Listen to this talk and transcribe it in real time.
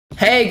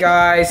Hey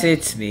guys,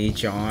 it's me,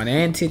 John,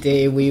 and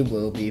today we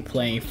will be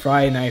playing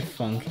Friday Night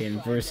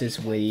Funkin' vs.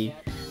 Whitty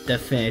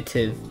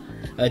Definitive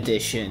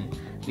Edition,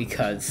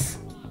 because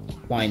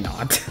why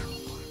not?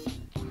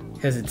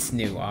 Because it's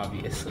new,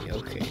 obviously.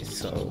 Okay,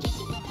 so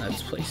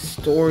let's play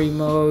story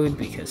mode,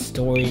 because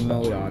story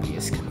mode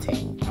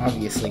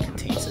obviously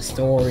contains a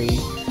story,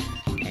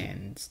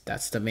 and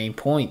that's the main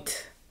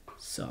point.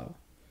 So,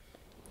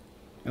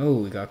 oh,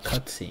 we got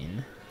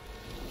cutscene.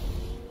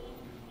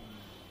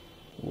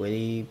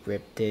 Whitty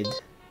ripped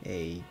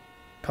a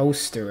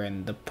poster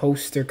and the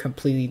poster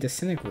completely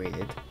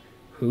disintegrated.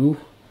 Who?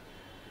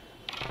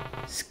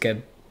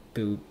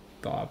 Skaboot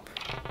Bob.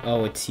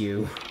 Oh, it's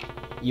you.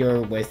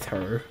 You're with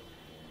her.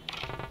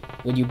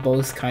 Would you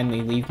both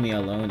kindly leave me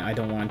alone? I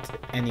don't want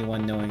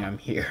anyone knowing I'm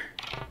here.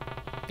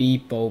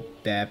 Beep boop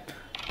bep.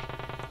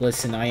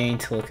 Listen, I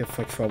ain't looking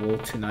for trouble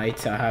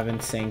tonight. I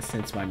haven't sang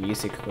since my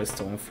music was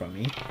stolen from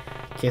me.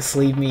 Just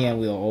leave me and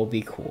we'll all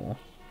be cool.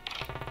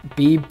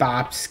 Beep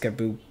bop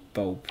skaboop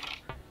boop.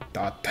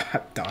 Dot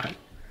dot dot.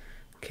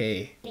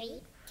 Okay.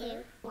 3,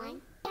 2,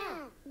 1,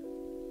 go!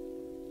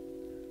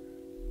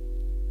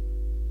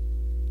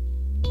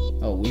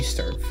 Oh, we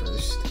start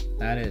first.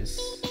 That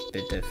is a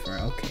bit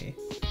different. Okay.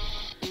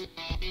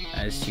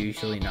 That is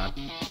usually not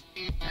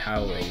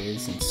how it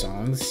is in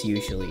songs.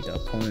 Usually the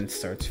opponent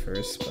starts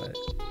first, but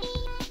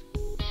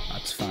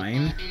that's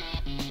fine.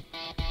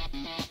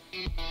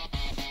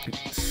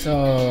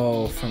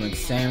 So, from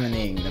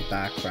examining the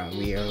background,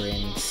 we are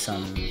in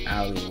some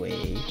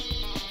alleyway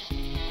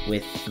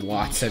with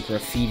lots of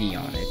graffiti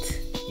on it.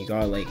 You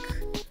got like,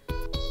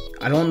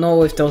 I don't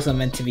know if those are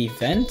meant to be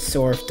vents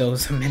or if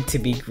those are meant to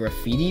be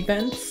graffiti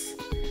vents.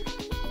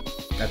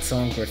 That's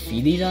someone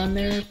graffitied on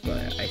there,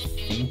 but I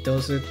think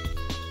those are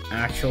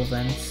actual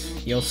vents.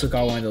 You also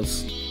got one of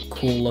those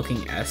cool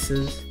looking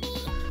S's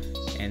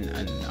and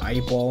an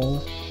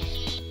eyeball.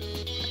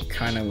 It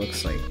kind of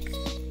looks like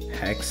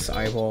Hex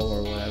eyeball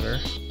or whatever.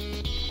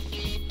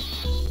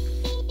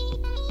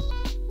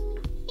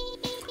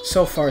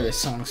 So far this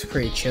song's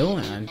pretty chill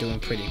and I'm doing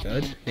pretty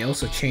good. They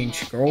also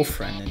changed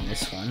girlfriend in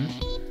this one.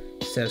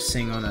 Instead of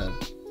singing on the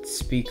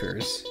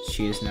speakers,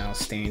 she is now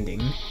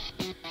standing,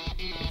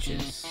 which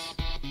is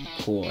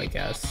cool, I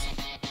guess.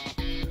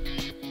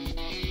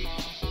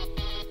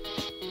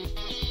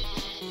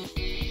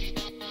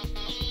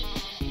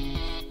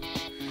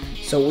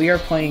 So we are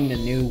playing the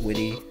new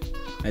Whitty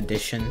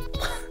edition.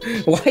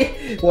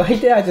 Why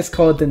did I just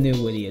call it the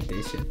new Whitty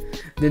edition?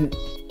 The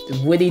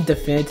Whitty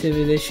Definitive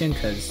Edition,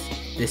 because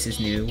this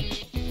is new.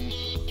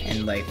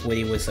 And like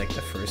Whitty was like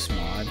the first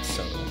mod,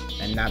 so,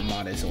 and that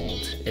mod is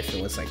old if it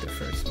was like the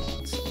first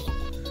mod, so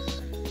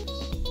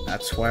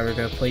that's why we're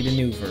gonna play the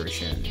new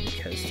version,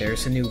 because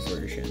there's a new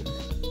version.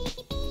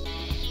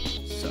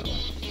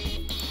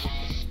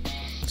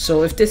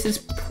 So if this is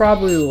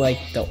probably like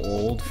the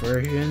old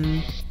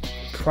version,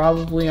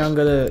 probably I'm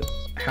gonna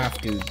have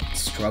to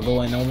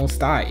struggle and almost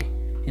die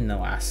in the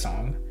last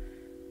song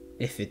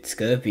if it's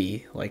gonna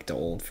be like the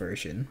old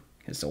version.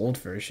 Because the old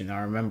version,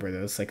 I remember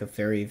that was like a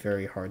very,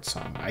 very hard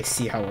song. I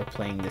see how we're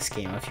playing this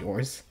game of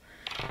yours.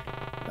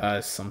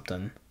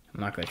 Something.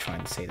 I'm not gonna try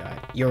and say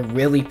that. You're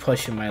really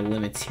pushing my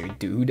limits here,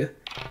 dude.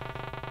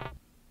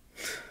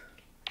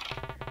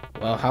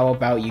 Well, how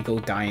about you go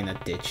die in a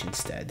ditch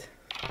instead?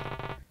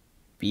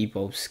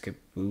 Beboop skip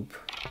boop.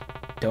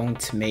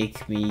 Don't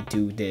make me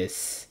do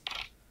this.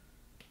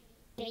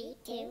 3,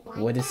 2, 1,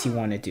 What does he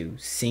want to do?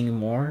 Sing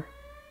more?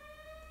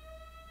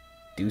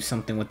 Do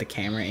something with the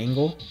camera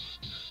angle?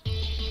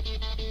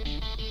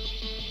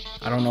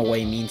 I don't know what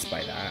he means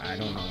by that. I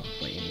don't know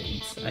what he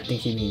means. I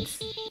think he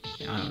means,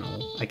 I don't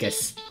know, I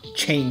guess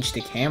change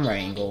the camera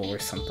angle or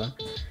something.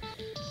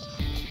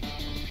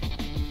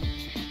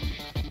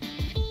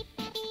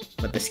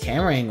 But this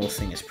camera angle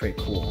thing is pretty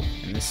cool.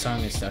 And this song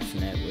is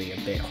definitely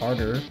a bit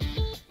harder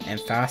and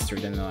faster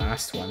than the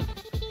last one.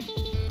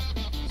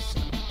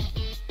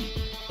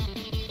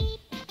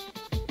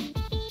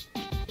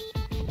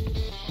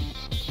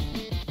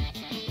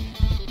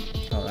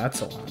 Oh,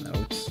 that's a lot of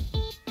notes.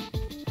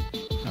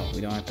 No,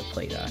 we don't have to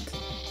play that.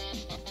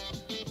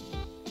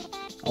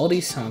 All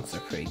these songs are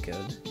pretty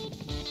good.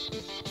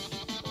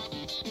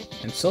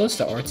 And so does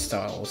the art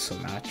style also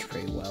match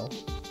pretty well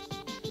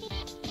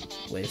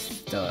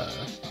with the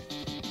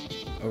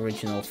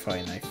original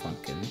Friday Night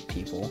Funkin'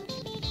 people.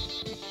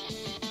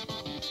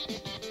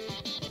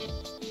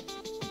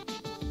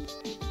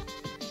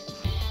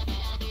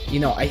 You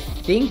know, I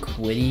think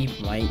Whitty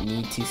might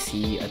need to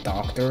see a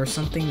doctor or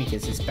something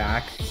because his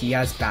back, he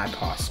has bad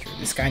posture.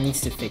 This guy needs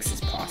to fix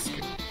his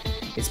posture.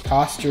 His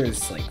posture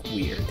is like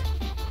weird.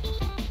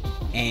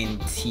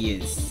 And he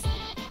is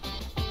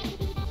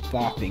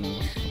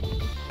bopping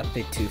a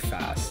bit too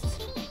fast.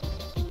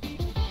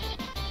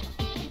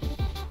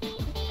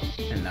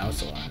 And that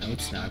was a lot of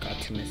notes, now I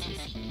got 2 misses.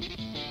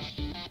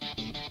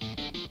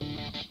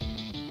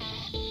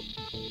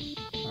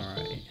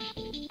 Alright.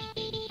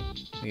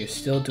 You're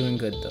still doing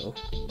good though.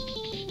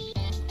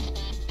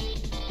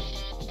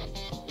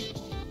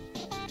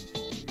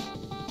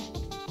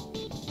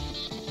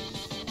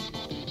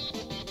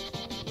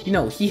 You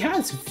know, he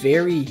has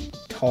very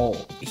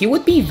tall. He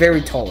would be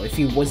very tall if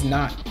he was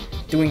not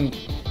doing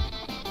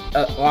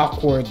an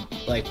awkward,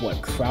 like,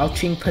 what,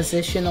 crouching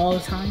position all the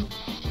time?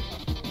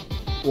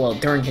 Well,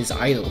 during his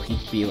idol,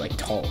 he'd be, like,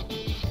 tall.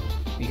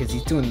 Because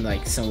he's doing,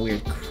 like, some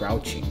weird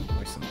crouching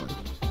or something.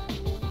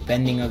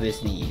 Bending of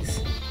his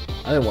knees.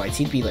 Otherwise,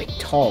 he'd be, like,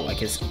 tall, like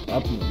his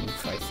up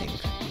move, I think.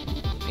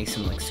 Makes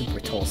him, like, super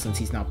tall since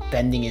he's not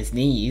bending his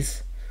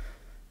knees.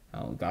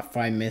 Oh, got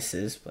 5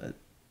 misses, but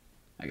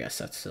I guess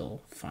that's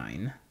still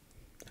fine.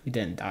 He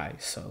didn't die,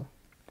 so.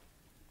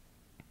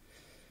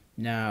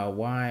 Now,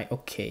 why?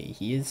 Okay,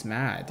 he is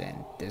mad,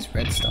 and there's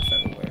red stuff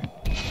everywhere.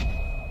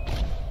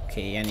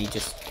 Okay, and he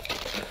just...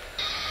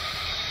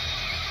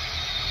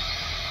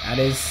 That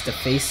is the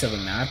face of a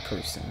mad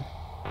person.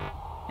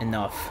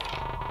 Enough.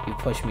 You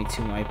pushed me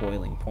to my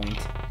boiling point.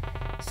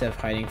 Instead of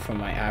hiding from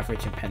my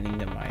average impending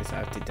demise, I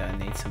have to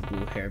detonate some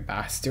blue-haired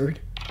bastard.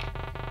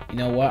 You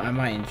know what? I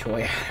might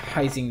enjoy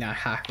atomizing that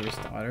hacker's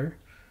daughter.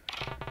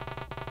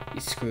 You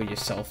screwed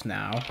yourself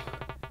now.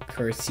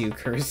 Curse you,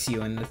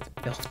 and the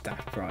filth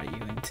that brought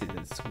you into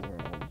this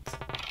world.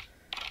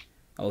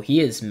 Oh, he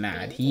is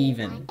mad. He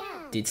even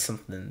did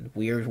something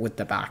weird with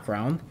the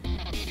background.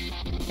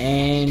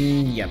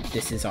 And, yep,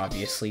 this is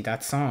obviously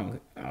that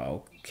song.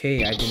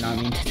 Okay, I did not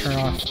mean to turn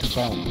off the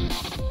phone.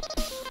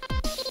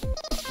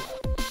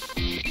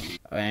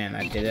 And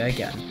I did it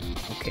again.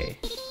 Okay.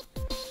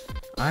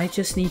 I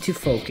just need to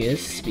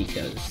focus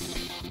because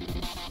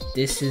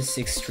this is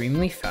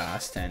extremely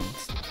fast and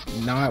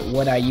not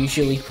what I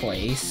usually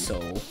play, so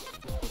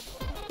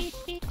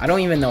I don't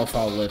even know if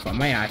I'll live. I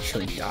might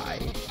actually die,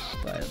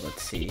 but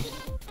let's see.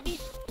 I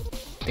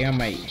think I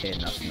might hit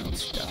enough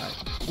notes to die.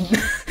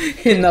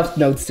 Enough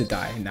notes to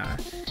die, nah.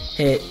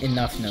 Hit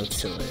enough notes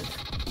to live.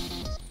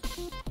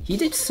 He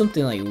did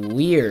something like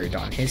weird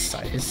on his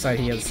side. His side,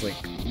 he has like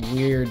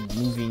weird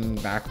moving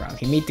background.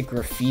 He made the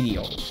graffiti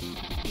all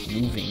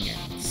moving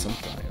and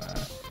something like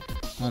that.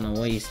 I don't know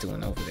what he's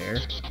doing over there.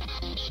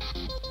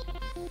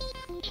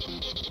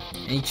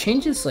 And he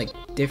changes like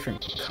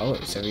different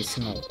colors every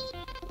single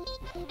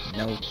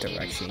note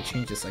direction. He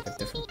changes like a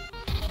different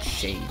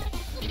shade,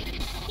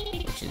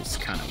 which is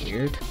kind of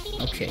weird.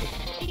 Okay.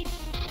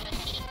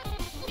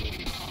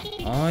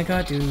 All I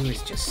gotta do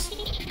is just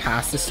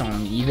pass the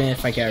song, even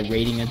if I get a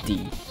rating of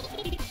D.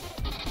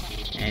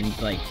 And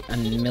like a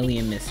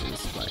million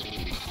misses, but...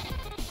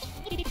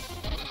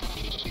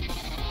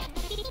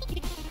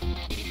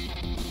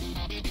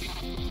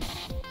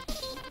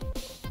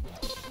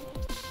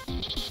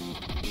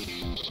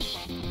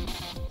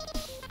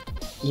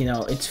 You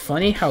know, it's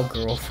funny how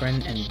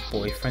girlfriend and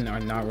boyfriend are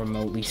not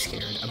remotely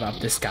scared about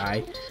this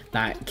guy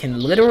that can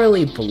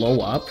literally blow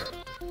up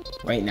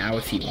right now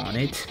if he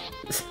wanted.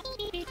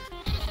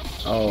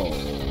 Oh,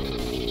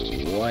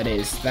 what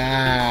is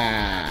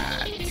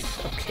that?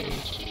 Okay,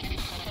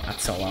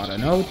 that's a lot of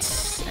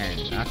notes,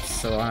 and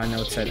that's a lot of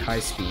notes at high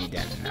speed,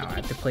 and now I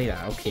have to play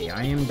that. Okay,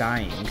 I am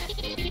dying.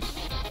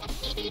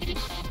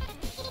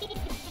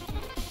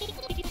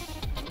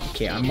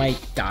 Okay, I might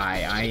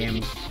die. I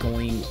am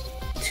going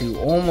to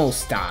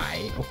almost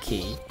die.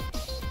 Okay.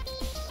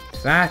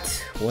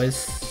 That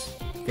was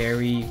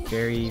very,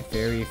 very,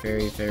 very,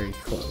 very, very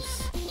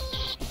close.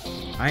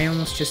 I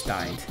almost just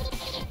died.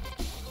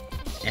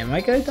 Am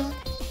I gonna die?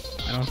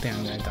 I don't think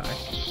I'm gonna die.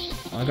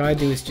 All I gotta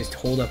do is just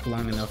hold up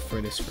long enough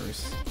for this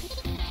verse.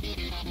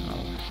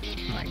 Oh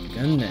my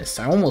goodness,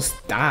 I almost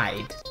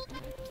died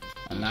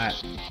on that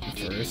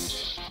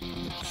verse,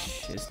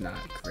 which is not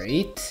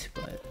great,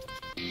 but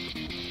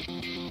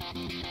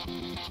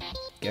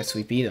guess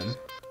we beat him.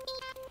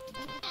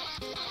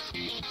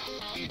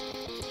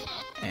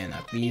 And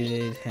I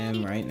beat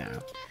him right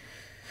now.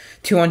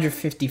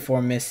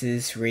 254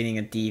 misses, rating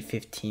a D,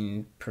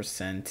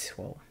 15%,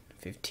 well,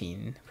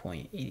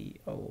 15.80.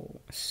 Oh,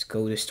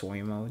 go to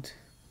story mode.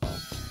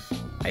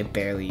 I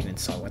barely even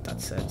saw what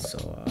that said,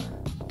 so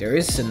there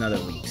is another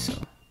leak, so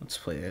let's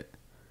play it.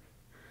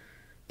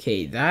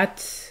 Okay,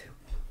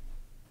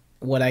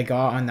 what I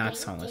got on that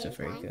song wasn't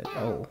very good.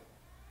 Oh,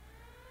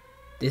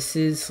 this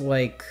is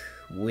like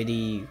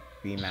Whitty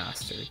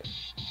remastered,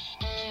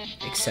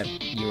 except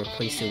you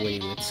replace the Whitty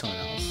with someone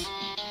else.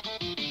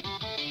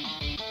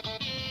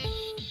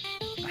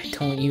 I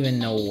don't even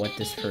know what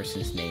this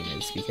person's name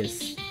is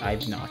because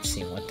I've not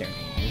seen what their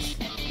name is.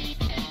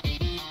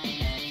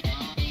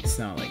 It's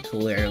not like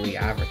clearly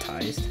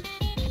advertised.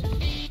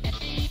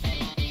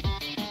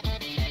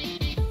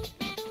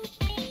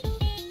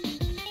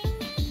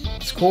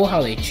 It's cool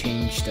how they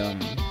changed the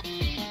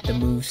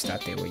moves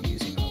that they were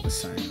using all of a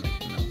sudden,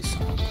 like, you know, the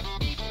song.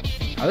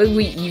 How did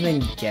we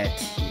even get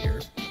here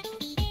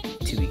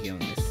to begin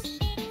with?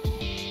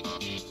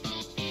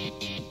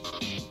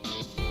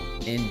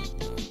 And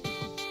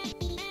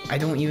I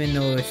don't even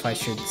know if I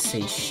should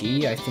say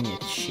she. I think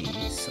it's she.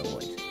 So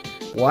like,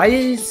 why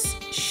is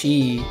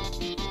she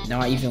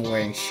not even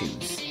wearing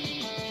shoes?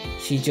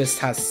 She just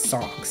has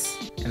socks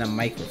and a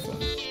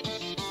microphone,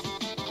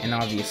 and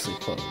obviously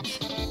clothes.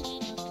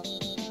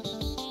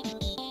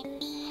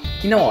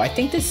 You know, I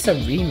think this is a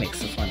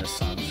remix of one of the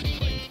songs we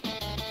played.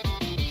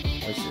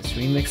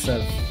 remix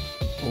of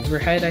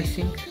Overhead, I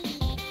think.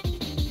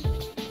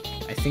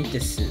 I think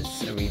this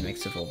is a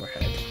remix of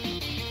Overhead.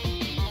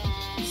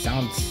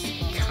 Sounds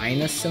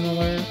kinda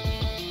similar.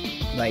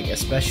 Like,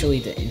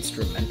 especially the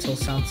instrumental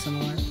sounds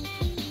similar.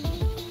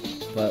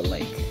 But,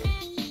 like,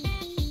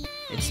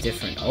 it's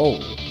different. Oh!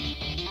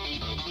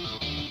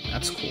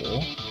 That's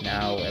cool.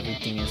 Now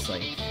everything is,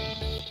 like,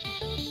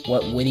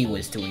 what Whitty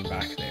was doing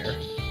back there.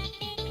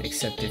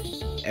 Except if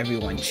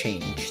everyone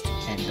changed.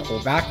 And the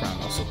whole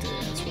background also did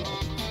it as well.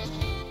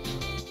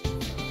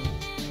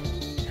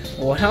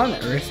 What on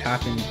earth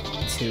happened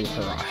to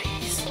her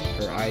eyes?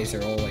 Her eyes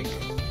are all, like,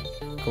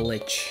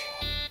 glitchy,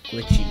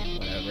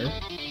 whatever.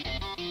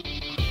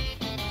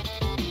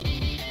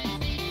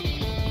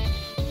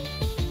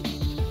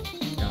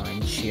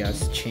 She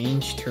has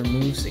changed her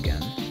moves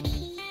again.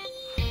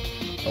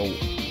 Oh,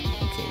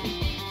 okay.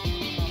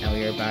 Now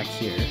we are back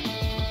here.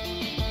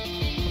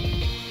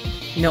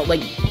 You know,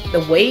 like,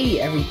 the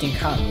way everything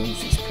kind of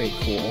moves is pretty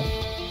cool.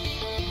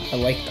 I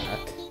like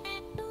that.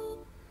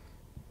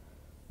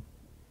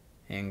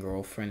 And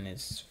girlfriend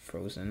is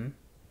frozen.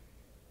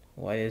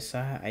 What is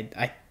that?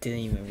 I didn't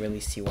even really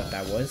see what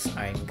that was.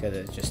 I'm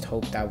gonna just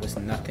hope that was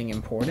nothing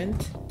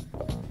important.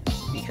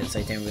 Because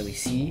I didn't really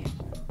see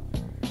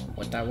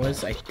what that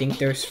was. I think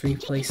there's free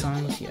play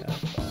songs. Yeah,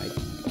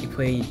 we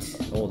played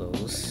all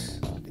those.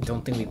 I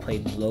don't think we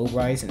played Low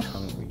Rise and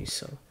Hungry,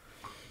 so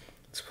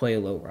let's play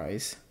Low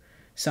Rise.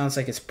 Sounds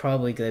like it's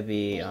probably gonna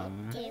be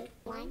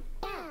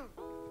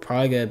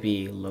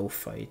Low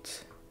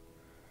Fight.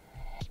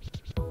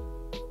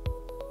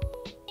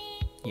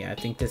 Yeah, I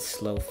think this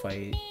Slow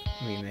Fight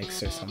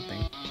remix or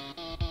something,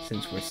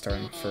 since we're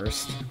starting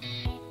first,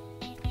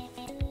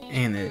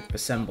 and it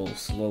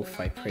resembles Low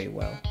Fight pretty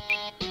well.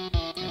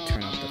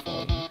 Turn up the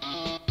volume.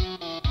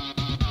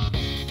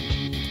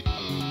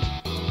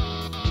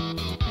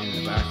 And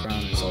the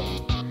background is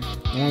all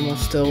normal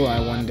still. I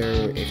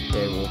wonder if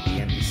there will be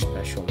any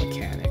special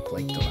mechanic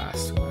like the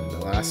last one. The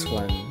last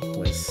one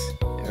was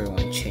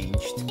everyone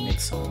changed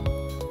mid-song,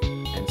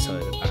 and so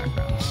did the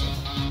background. So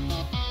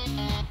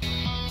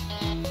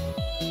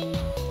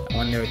I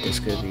wonder if there's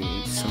gonna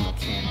be some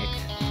mechanic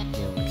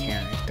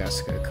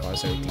that's gonna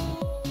cause everything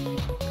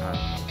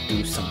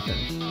do something.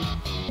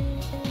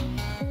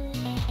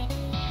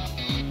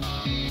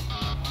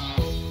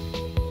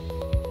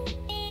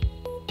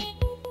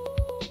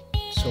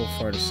 So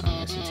far the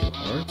song isn't too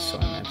hard, so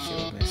I'm at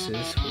 0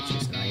 misses, which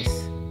is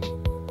nice.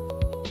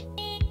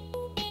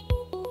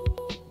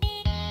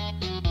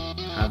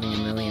 Having a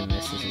million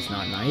misses is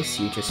not nice.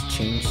 You just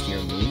changed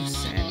your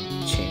moves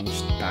and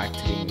changed back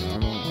to being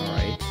normal.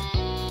 Alright.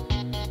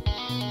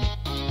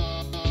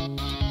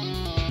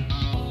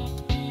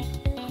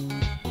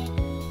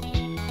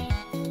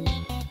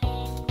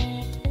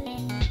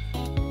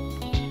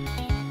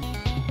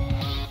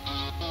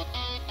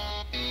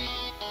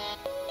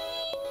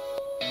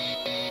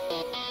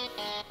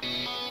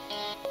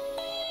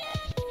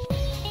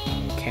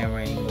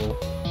 Camera angle,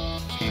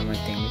 camera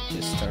thing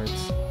just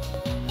starts.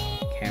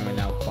 Camera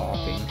now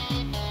bopping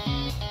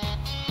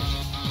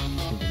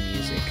to the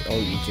music. Oh,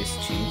 you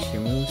just changed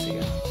your moves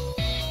again.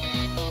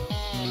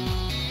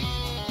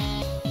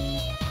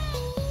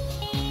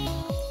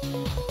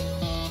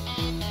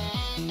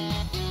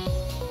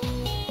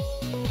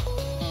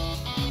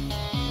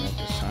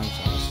 The song's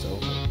almost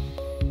over.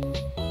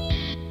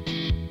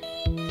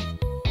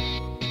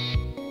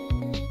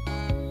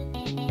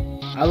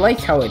 I like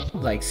how it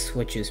like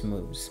switches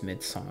moves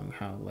mid-song,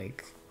 how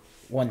like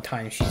one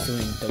time she's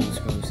doing those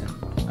moves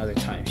and other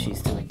time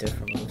she's doing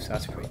different moves.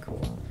 That's pretty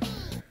cool.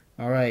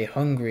 Alright,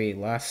 Hungry,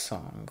 last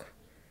song.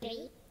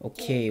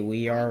 Okay,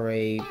 we are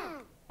a...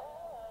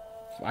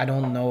 I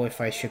don't know if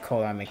I should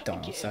call that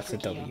McDonald's, that's a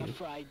W.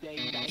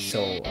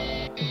 So,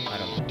 I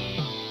don't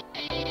know.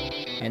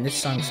 And this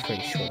song's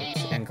pretty short,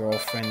 and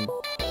Girlfriend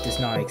does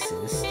not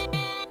exist.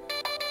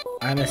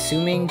 I'm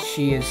assuming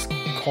she is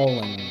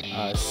calling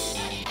us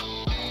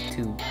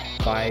to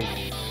buy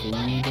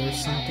food or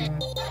something,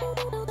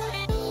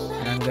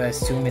 and I'm gonna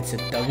assume it's a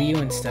W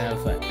instead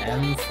of an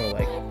M for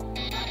like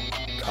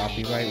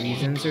copyright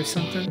reasons or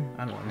something.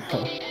 I don't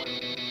know.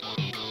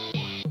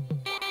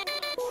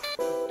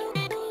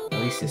 At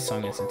least this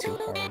song isn't too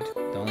hard.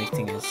 The only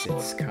thing is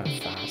it's kind of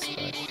fast,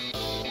 but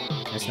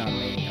there's not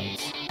many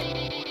notes.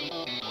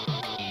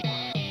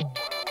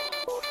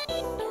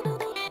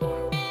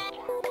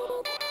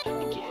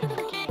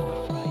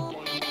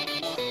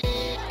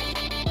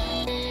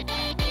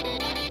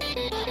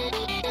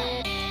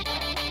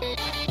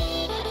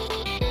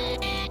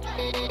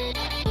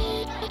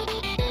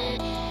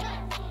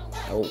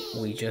 Oh,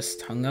 we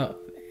just hung up,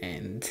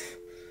 and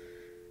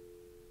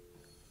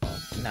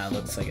now it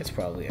looks like it's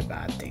probably a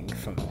bad thing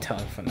from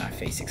telling from that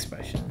face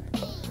expression.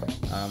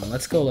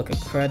 Let's go look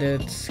at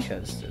credits,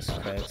 because this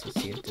credits,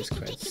 let's see if this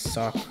credits.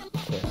 Sock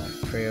Clip,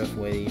 Prayer of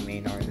Whitty,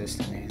 main artist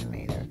and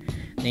animator.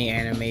 Nate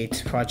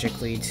Animate,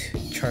 project lead,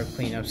 chart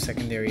cleanup,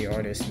 secondary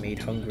artist, made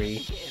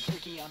Hungry.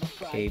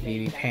 Okay,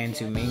 BB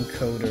Panzu, main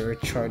coder,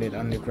 charted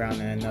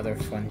Underground and Another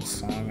Fun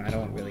Song. I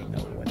don't really know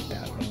what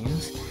that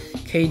means.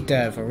 Hey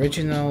Dev,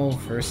 original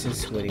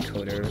versus Whitty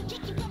coder,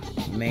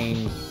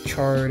 main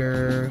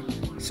charter,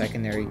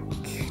 secondary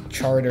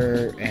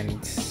charter,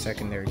 and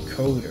secondary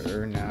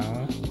coder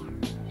now.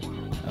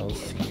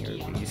 Else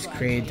here, reviews.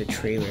 Create the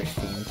trailer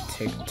theme,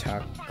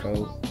 TikTok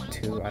go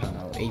to, I don't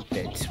know,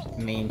 8-bit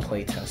main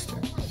playtester.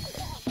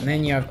 And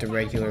then you have the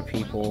regular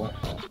people,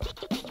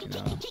 you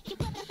know.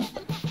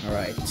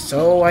 Alright,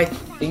 so I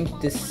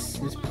think this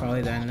is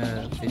probably the end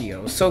of the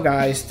video. So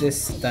guys,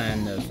 this is the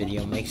end of the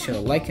video. Make sure to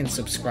like and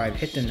subscribe,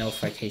 hit the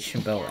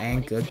notification bell,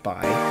 and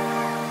goodbye.